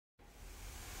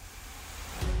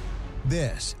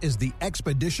This is the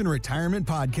Expedition Retirement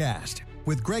Podcast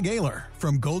with Greg Ayler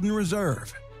from Golden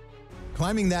Reserve.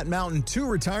 Climbing that mountain to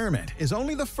retirement is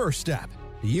only the first step.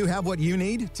 Do you have what you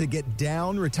need to get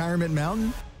down Retirement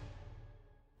Mountain?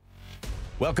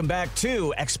 Welcome back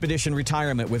to Expedition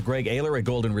Retirement with Greg Ayler at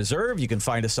Golden Reserve. You can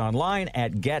find us online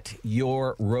at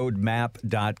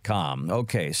getyourroadmap.com.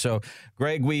 Okay, so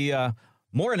Greg,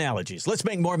 more analogies. Let's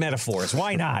make more metaphors.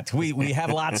 Why not? We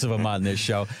have lots of them on this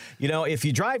show. You know, if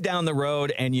you drive down the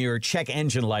road and your check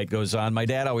engine light goes on, my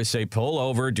dad always say, pull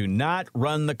over. Do not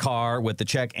run the car with the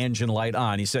check engine light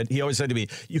on. He always said to me,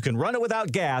 you can run it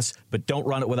without gas, but don't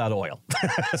run it without oil.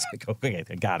 I was like, okay,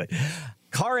 I got it.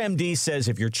 CarMD says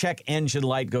if your check engine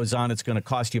light goes on, it's going to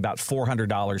cost you about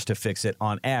 $400 to fix it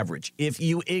on average. If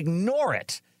you ignore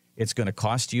it, it's going to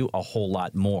cost you a whole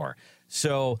lot more.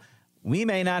 So we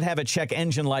may not have a check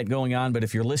engine light going on, but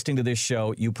if you're listening to this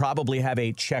show, you probably have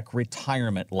a check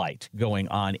retirement light going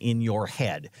on in your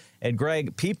head. And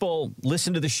Greg, people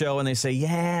listen to the show and they say,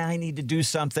 yeah, I need to do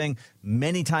something.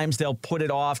 Many times they'll put it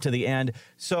off to the end.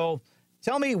 So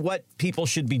tell me what people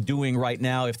should be doing right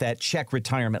now if that check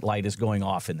retirement light is going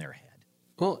off in their head.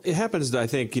 Well, it happens, I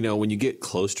think, when you get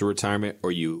close to retirement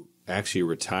or you actually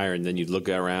retire and then you look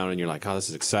around and you're like, oh, this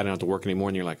is exciting, I don't have to work anymore.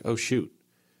 And you're like, oh, shoot.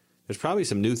 There's probably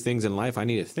some new things in life I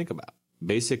need to think about.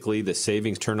 Basically, the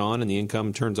savings turn on and the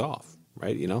income turns off,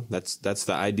 right? That's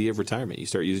the idea of retirement. You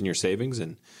start using your savings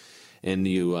and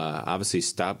you obviously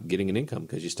stop getting an income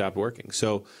because you stopped working.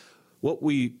 So what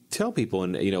we tell people,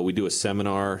 and we do a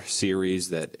seminar series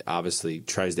that obviously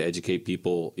tries to educate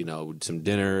people, some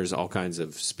dinners, all kinds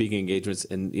of speaking engagements,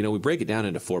 and we break it down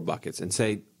into 4 buckets and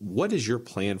say, what is your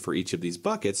plan for each of these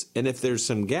buckets? And if there's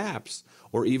some gaps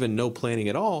or even no planning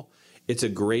at all, it's a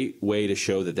great way to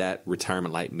show that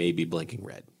retirement light may be blinking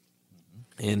red.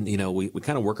 And, we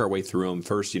kind of work our way through them.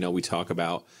 First, we talk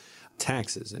about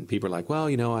taxes. And people are like, well,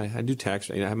 I do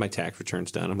tax. I have my tax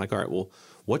returns done. I'm like, all right, well,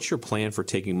 what's your plan for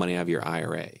taking money out of your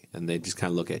IRA? And they just kind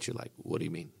of look at you like, what do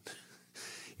you mean?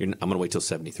 I'm going to wait till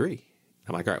 73.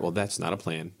 I'm like, all right, well, that's not a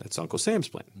plan. That's Uncle Sam's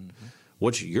plan. Mm-hmm.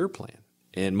 What's your plan?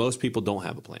 And most people don't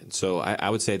have a plan. So I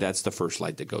would say that's the first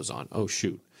light that goes on. Oh,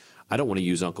 shoot. I don't want to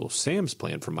use Uncle Sam's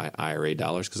plan for my IRA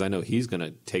dollars because I know he's going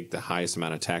to take the highest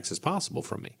amount of taxes possible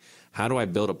from me. How do I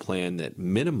build a plan that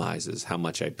minimizes how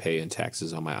much I pay in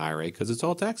taxes on my IRA because it's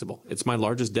all taxable? It's my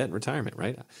largest debt in retirement,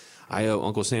 right? I owe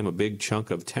Uncle Sam a big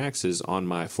chunk of taxes on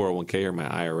my 401k or my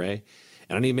IRA,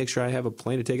 and I need to make sure I have a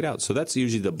plan to take it out. So that's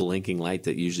usually the blinking light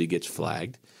that usually gets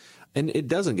flagged. And it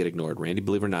doesn't get ignored, Randy,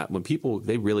 believe it or not. When people,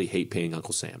 they really hate paying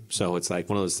Uncle Sam. So it's like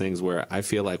one of those things where I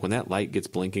feel like when that light gets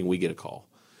blinking, we get a call.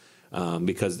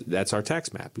 Because that's our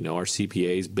tax map. Our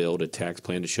CPAs build a tax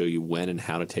plan to show you when and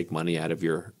how to take money out of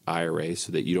your IRA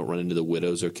so that you don't run into the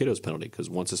widows or kiddos penalty. Because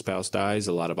once a spouse dies,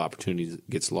 a lot of opportunities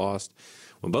gets lost.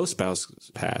 When both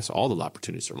spouses pass, all the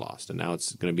opportunities are lost. And now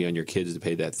it's going to be on your kids to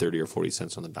pay that 30 or 40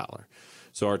 cents on the dollar.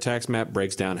 So our tax map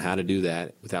breaks down how to do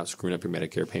that without screwing up your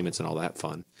Medicare payments and all that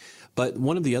fun. But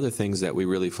one of the other things that we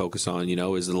really focus on,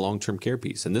 is the long-term care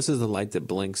piece. And this is the light that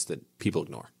blinks that people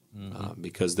ignore. Mm-hmm.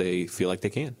 Because they feel like they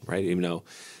can, right? Even though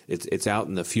it's out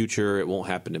in the future, it won't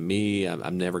happen to me.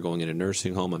 I'm never going in a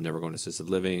nursing home. I'm never going to assisted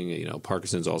living.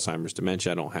 Parkinson's, Alzheimer's,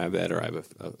 dementia. I don't have that, or I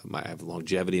have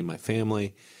longevity in my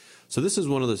family. So this is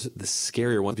one of the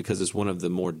scarier ones because it's one of the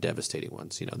more devastating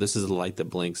ones. This is the light that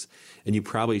blinks, and you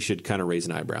probably should kind of raise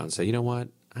an eyebrow and say, you know what?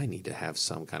 I need to have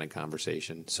some kind of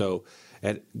conversation. So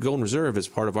at Golden Reserve, as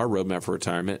part of our roadmap for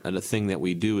retirement, and the thing that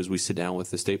we do is we sit down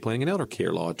with estate planning and elder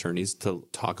care law attorneys to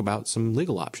talk about some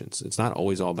legal options. It's not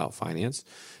always all about finance,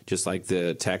 just like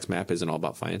the tax map isn't all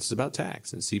about finance. It's about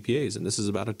tax and CPAs, and this is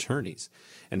about attorneys.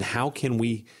 And how can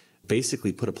we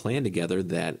basically put a plan together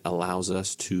that allows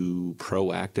us to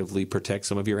proactively protect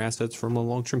some of your assets from a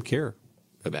long-term care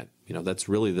event? That's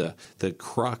really the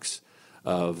crux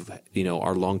of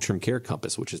our long-term care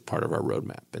compass, which is part of our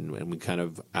roadmap. And we kind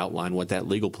of outline what that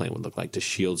legal plan would look like to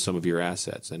shield some of your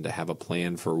assets and to have a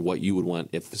plan for what you would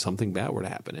want if something bad were to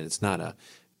happen. And it's not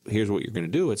here's what you're going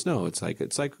to do. It's like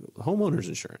homeowners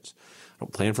insurance. I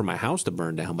don't plan for my house to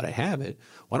burn down, but I have it.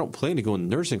 Well, I don't plan to go in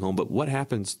the nursing home, but what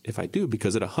happens if I do?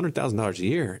 Because at $100,000 a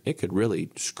year, it could really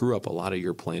screw up a lot of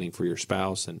your planning for your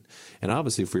spouse and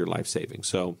obviously for your life savings.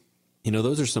 So,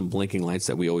 those are some blinking lights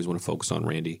that we always want to focus on,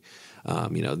 Randy.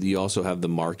 You also have the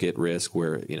market risk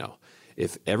where,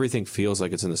 if everything feels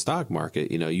like it's in the stock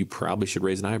market, you probably should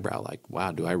raise an eyebrow like,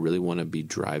 wow, do I really want to be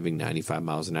driving 95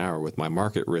 miles an hour with my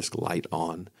market risk light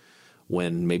on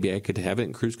when maybe I could have it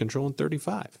in cruise control in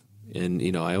 35? And,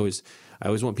 I always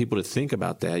want people to think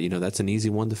about that. That's an easy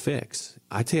one to fix.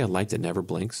 I tell you, a light that never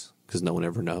blinks because no one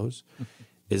ever knows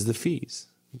is the fees.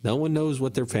 No one knows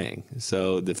what they're paying.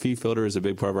 So the fee filter is a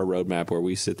big part of our roadmap where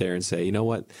we sit there and say, you know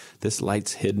what, this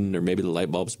light's hidden, or maybe the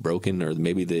light bulb's broken, or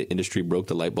maybe the industry broke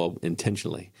the light bulb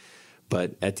intentionally.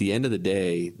 But at the end of the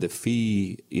day, the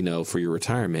fee, for your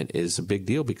retirement is a big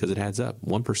deal because it adds up.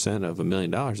 1% of $1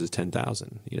 million is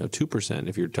 $10,000. 2%,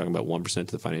 if you're talking about 1% to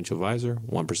the financial advisor,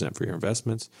 1% for your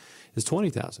investments is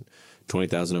 $20,000.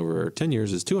 $20,000 over 10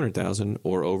 years is $200,000,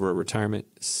 or over a retirement,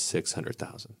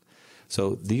 $600,000.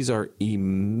 So these are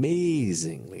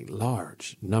amazingly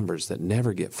large numbers that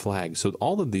never get flagged. So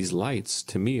all of these lights,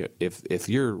 to me, if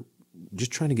you're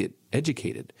just trying to get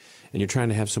educated and you're trying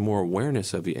to have some more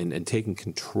awareness of you and taking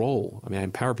control. I mean, I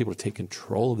empower people to take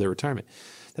control of their retirement.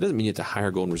 That doesn't mean you have to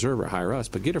hire Golden Reserve or hire us,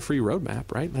 but get a free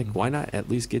roadmap, right? Like, why not at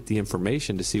least get the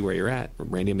information to see where you're at?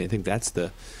 Randy, I mean, I think that's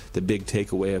the big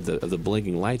takeaway of the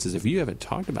blinking lights is if you haven't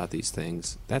talked about these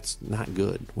things, that's not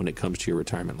good when it comes to your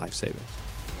retirement life savings.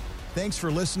 Thanks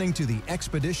for listening to the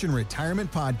Expedition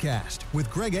Retirement Podcast with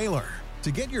Greg Ayler.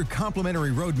 To get your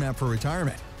complimentary roadmap for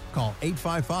retirement, call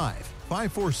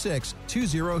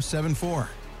 855-546-2074.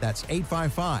 That's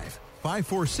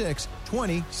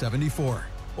 855-546-2074.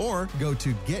 Or go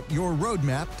to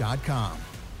getyourroadmap.com.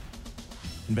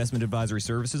 Investment advisory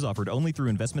services offered only through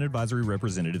investment advisory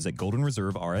representatives at Golden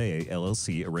Reserve RIA,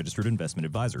 LLC, a registered investment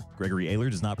advisor. Gregory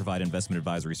Ayler does not provide investment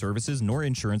advisory services nor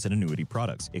insurance and annuity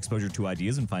products. Exposure to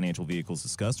ideas and financial vehicles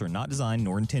discussed are not designed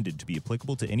nor intended to be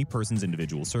applicable to any person's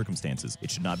individual circumstances. It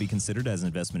should not be considered as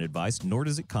investment advice, nor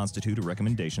does it constitute a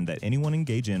recommendation that anyone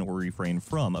engage in or refrain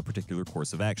from a particular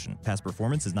course of action. Past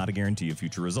performance is not a guarantee of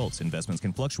future results. Investments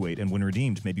can fluctuate and when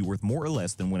redeemed may be worth more or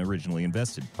less than when originally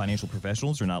invested. Financial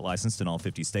professionals are not licensed in all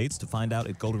 50 states. To find out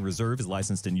if Golden Reserve is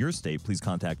licensed in your state, please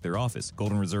contact their office.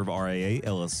 Golden Reserve RIA,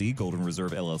 LLC, Golden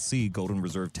Reserve LLC, Golden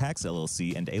Reserve Tax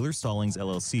LLC, and Ayler Stallings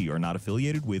LLC are not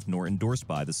affiliated with nor endorsed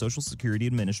by the Social Security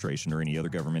Administration or any other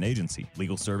government agency.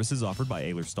 Legal services offered by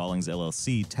Ayler Stallings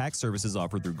LLC. Tax services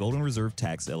offered through Golden Reserve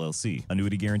Tax LLC.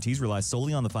 Annuity guarantees rely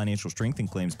solely on the financial strength and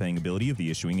claims paying ability of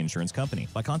the issuing insurance company.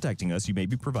 By contacting us, you may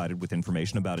be provided with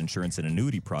information about insurance and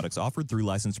annuity products offered through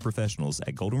licensed professionals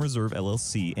at Golden Reserve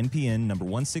LLC, NPN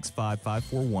number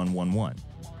 1655411.